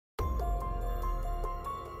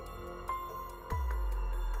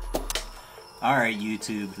Alright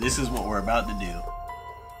YouTube, this is what we're about to do.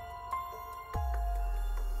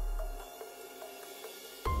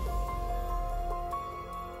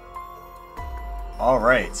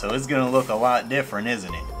 Alright, so it's gonna look a lot different,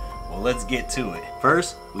 isn't it? Well, let's get to it.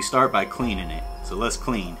 First, we start by cleaning it. So let's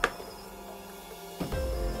clean.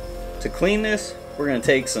 To clean this, we're gonna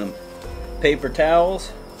take some paper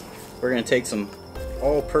towels. We're gonna take some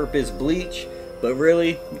all-purpose bleach, but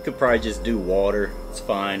really, you could probably just do water. It's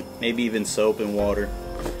fine. Maybe even soap and water.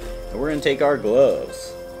 And we're gonna take our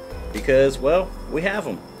gloves because, well, we have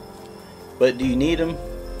them. But do you need them?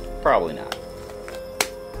 Probably not.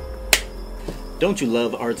 Don't you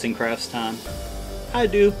love arts and crafts time? I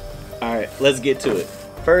do. Alright, let's get to it.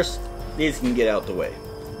 First, these can get out the way.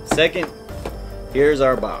 Second, here's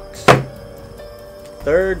our box.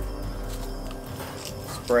 Third,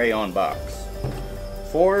 spray on box.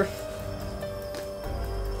 Fourth,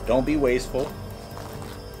 don't be wasteful.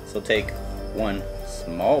 So take one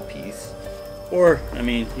small piece. Or, I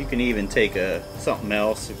mean, you can even take something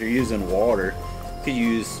else. If you're using water, you could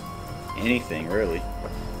use anything really.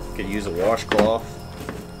 You could use a washcloth,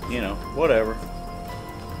 you know, whatever.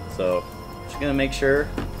 So, just gonna make sure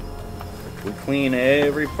we clean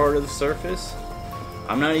every part of the surface.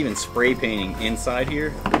 I'm not even spray painting inside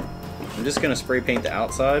here. I'm just gonna spray paint the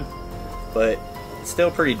outside, but it's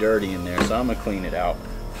still pretty dirty in there, so I'm gonna clean it out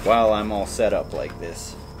while I'm all set up like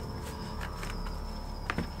this.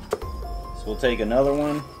 So we'll take another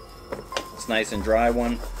one. It's nice and dry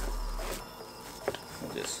one.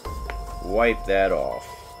 We'll just wipe that off.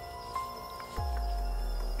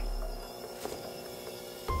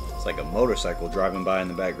 It's like a motorcycle driving by in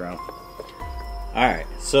the background. Alright,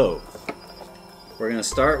 so we're gonna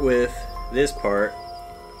start with this part.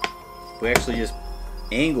 We actually just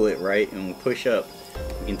angle it right and we'll push up.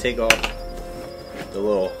 We can take off the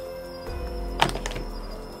little,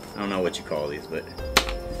 I don't know what you call these, but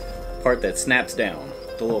part that snaps down.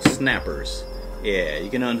 The little snappers. Yeah, you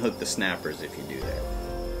can unhook the snappers if you do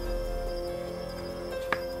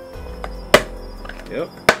that. Yep.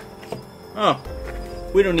 Oh,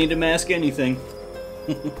 we don't need to mask anything.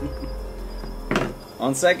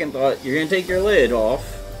 On second thought, you're gonna take your lid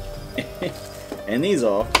off and these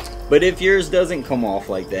off. But if yours doesn't come off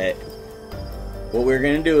like that, what we're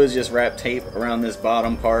gonna do is just wrap tape around this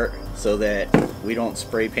bottom part so that we don't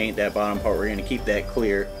spray paint that bottom part. We're gonna keep that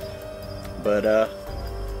clear. But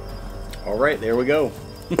alright, there we go.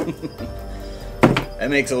 That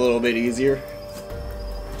makes it a little bit easier.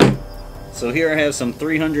 So here I have some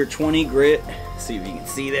 320 grit. See if you can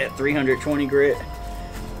see that 320 grit.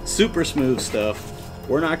 Super smooth stuff.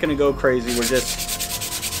 We're not gonna go crazy. We're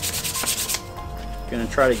just gonna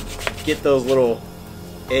try to get those little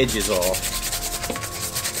edges off.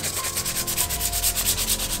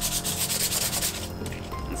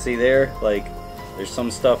 And see there, like there's some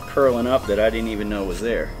stuff curling up that I didn't even know was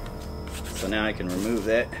there. So now I can remove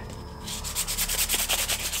that.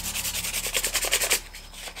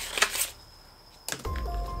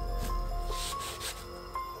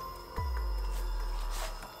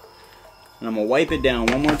 And I'm gonna wipe it down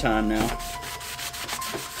one more time now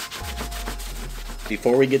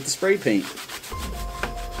before we get the spray paint.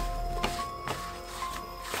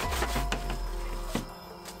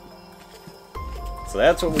 So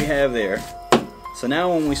that's what we have there. So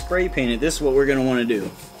now when we spray paint it, this is what we're gonna wanna do.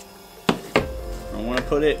 I wanna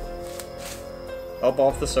put it up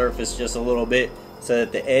off the surface just a little bit so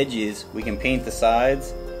that the edges, we can paint the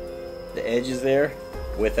sides, the edges there,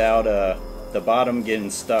 without the bottom getting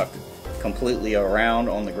stuck completely around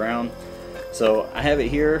on the ground. So I have it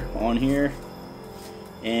here, on here,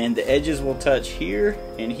 and the edges will touch here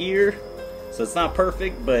and here. So it's not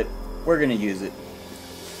perfect, but we're gonna use it.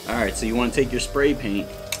 Alright, so you wanna take your spray paint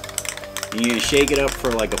and you're gonna shake it up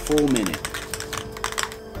for like a full minute.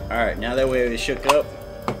 Alright, now that way it's shook up,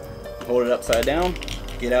 hold it upside down,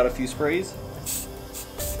 get out a few sprays.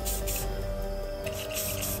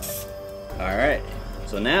 Alright,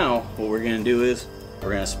 so now what we're gonna do is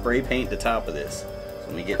we're gonna spray paint the top of this. So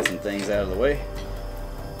let me get some things out of the way.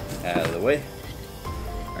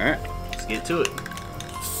 Alright, let's get to it.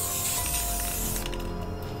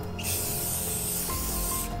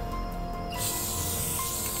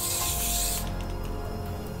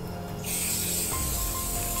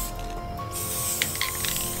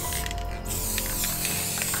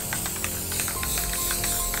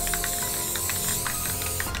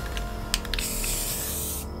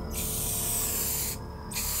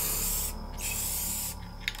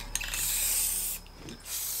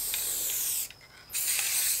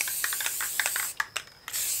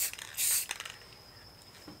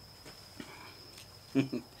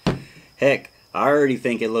 Heck, I already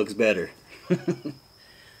think it looks better.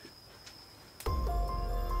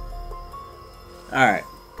 Alright,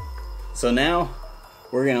 so now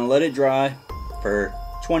we're going to let it dry for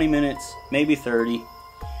 20 minutes, maybe 30,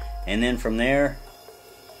 and then from there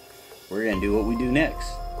we're going to do what we do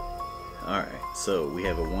next. Alright, so we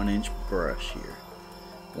have a 1-inch brush here.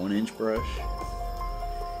 1-inch brush.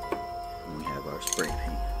 And we have our spray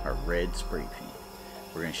paint, our red spray paint.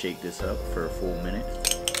 We're going to shake this up for a full minute.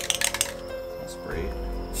 I'll spray it.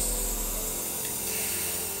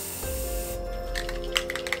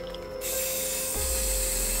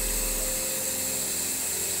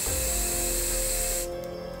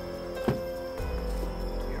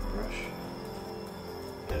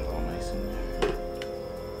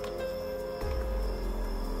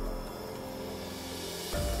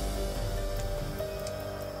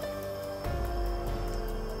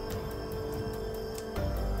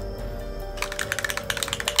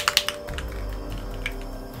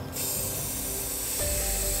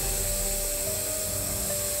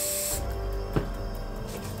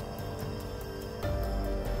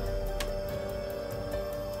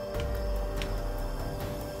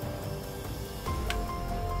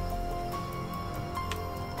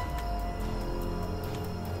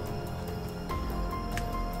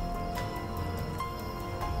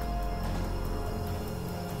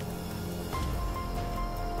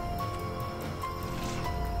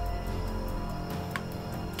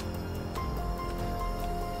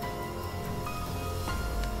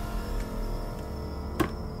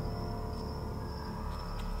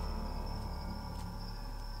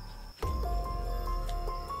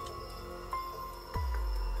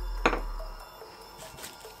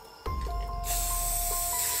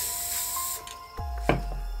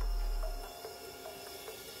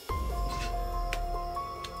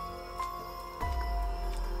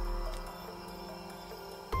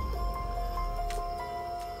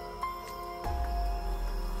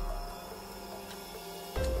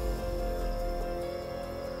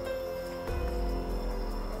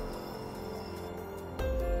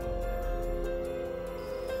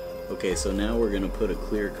 Okay, so now we're going to put a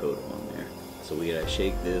clear coat on there. So we gotta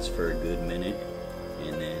shake this for a good minute,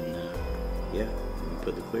 and then, yeah, we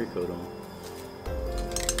put the clear coat on.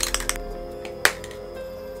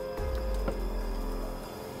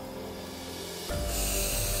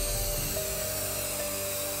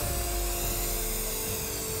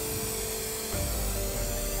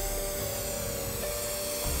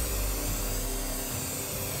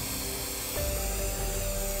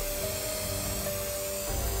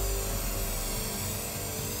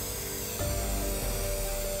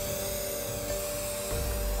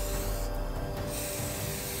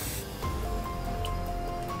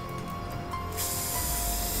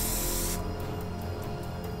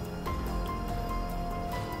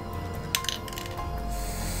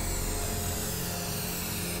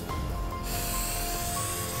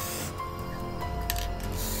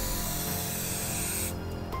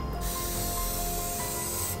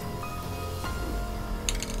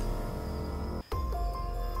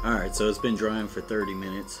 Alright, so it's been drying for 30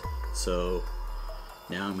 minutes, so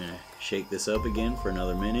now I'm going to shake this up again for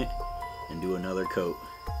another minute and do another coat.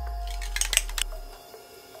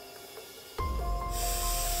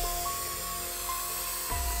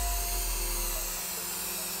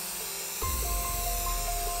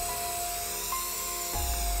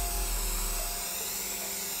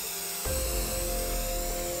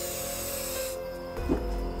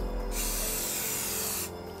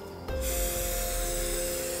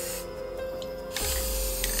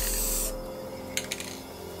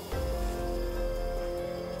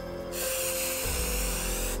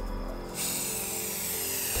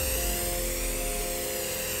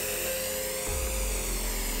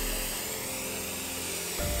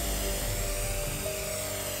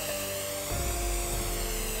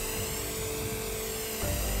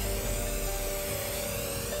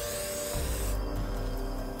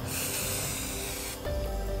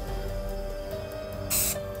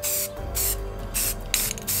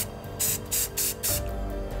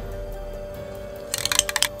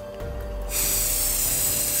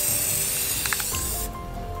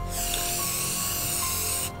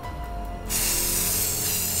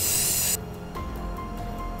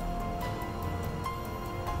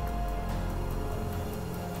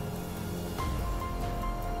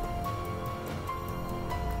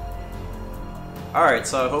 Alright,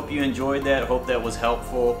 so I hope you enjoyed that. I hope that was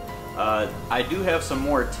helpful. I do have some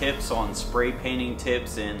more tips on spray painting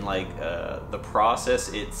tips and like the process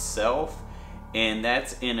itself, and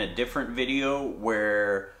that's in a different video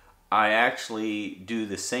where I actually do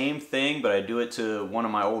the same thing, but I do it to one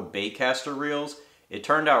of my old baitcaster reels. It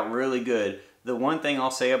turned out really good. The one thing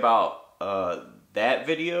I'll say about that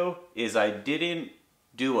video is I didn't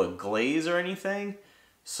do a glaze or anything.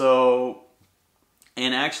 So,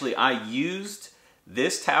 and actually I used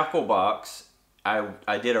this tackle box.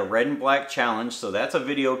 I did a red and black challenge, so that's a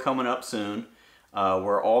video coming up soon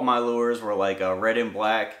where all my lures were like a red and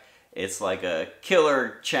black. It's like a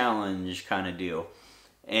killer challenge kind of deal.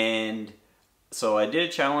 And so I did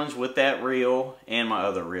a challenge with that reel and my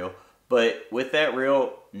other reel. But with that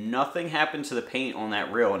reel, nothing happened to the paint on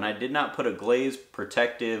that reel. And I did not put a glaze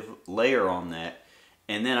protective layer on that.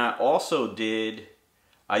 And then I also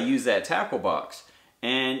I used that tackle box.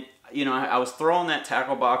 And, you know, I was throwing that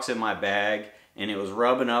tackle box in my bag and it was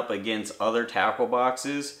rubbing up against other tackle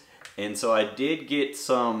boxes. And so I did get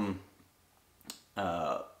some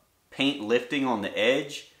paint lifting on the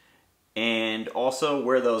edge. And also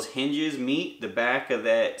where those hinges meet, the back of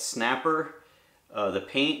that snapper, the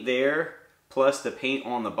paint there plus the paint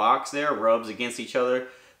on the box there rubs against each other.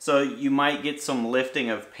 So you might get some lifting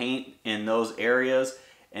of paint in those areas.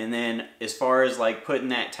 And then as far as like putting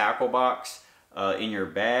that tackle box in your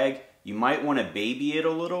bag, you might want to baby it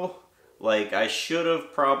a little. Like I should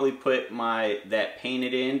have probably put that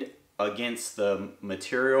painted end against the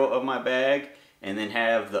material of my bag and then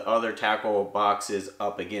have the other tackle boxes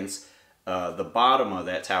up against the bottom of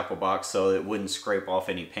that tackle box so it wouldn't scrape off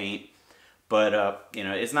any paint. But you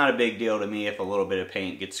know, it's not a big deal to me if a little bit of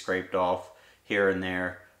paint gets scraped off here and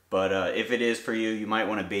there. But if it is for you, you might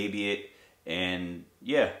want to baby it. And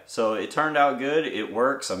yeah, so it turned out good. It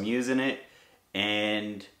works. I'm using it.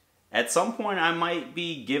 And at some point I might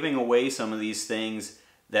be giving away some of these things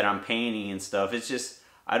that I'm painting and stuff. It's just,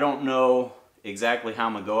 I don't know exactly how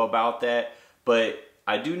I'm gonna go about that. But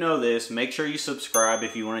I do know this, make sure you subscribe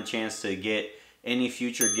if you want a chance to get any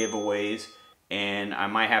future giveaways. And I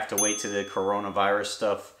might have to wait till the coronavirus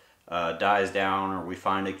stuff dies down or we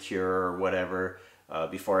find a cure or whatever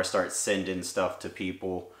before I start sending stuff to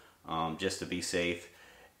people just to be safe.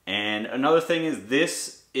 And another thing is,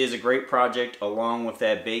 this is a great project along with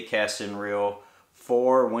that bait casting reel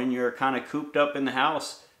for when you're kind of cooped up in the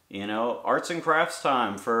house. You know, arts and crafts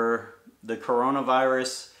time for the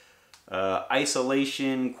coronavirus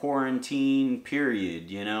isolation, quarantine period,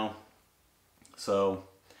 you know. So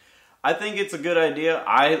I think it's a good idea.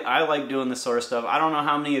 I like doing this sort of stuff. I don't know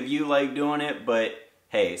how many of you like doing it, but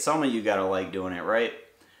hey, some of you gotta like doing it, right?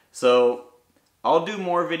 So I'll do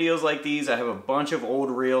more videos like these. I have a bunch of old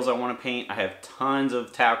reels I want to paint. I have tons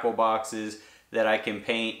of tackle boxes that I can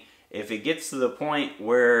paint. If it gets to the point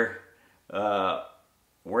where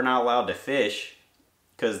we're not allowed to fish,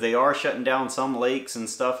 because they are shutting down some lakes and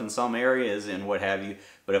stuff in some areas and what have you.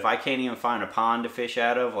 But if I can't even find a pond to fish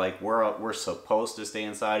out of, like we're supposed to stay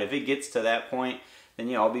inside. If it gets to that point, then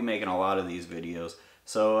yeah, I'll be making a lot of these videos.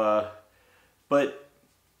 So, but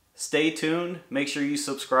stay tuned. Make sure you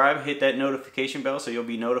subscribe, hit that notification bell so you'll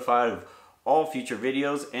be notified of all future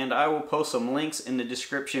videos. And I will post some links in the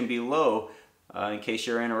description below in case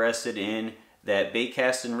you're interested in that bait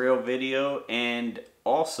casting reel video and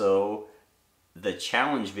also the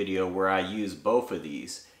challenge video where I use both of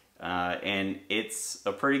these. And it's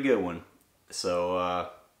a pretty good one. So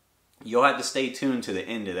you'll have to stay tuned to the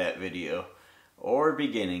end of that video or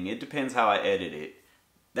beginning. It depends how I edit it.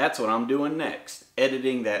 That's what I'm doing next,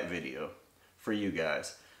 editing that video for you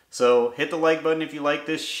guys. So hit the like button if you like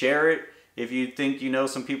this, share it if you think you know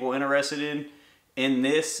some people interested in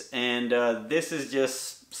this. And this is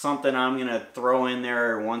just something I'm gonna throw in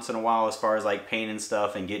there once in a while as far as like painting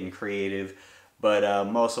stuff and getting creative. But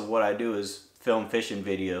most of what I do is film fishing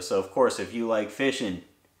videos. So of course, if you like fishing,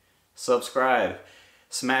 subscribe,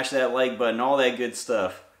 smash that like button, all that good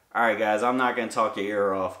stuff. Alright guys, I'm not going to talk your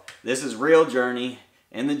ear off. This is Real Journey,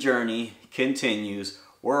 and the journey continues.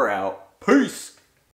 We're out. Peace!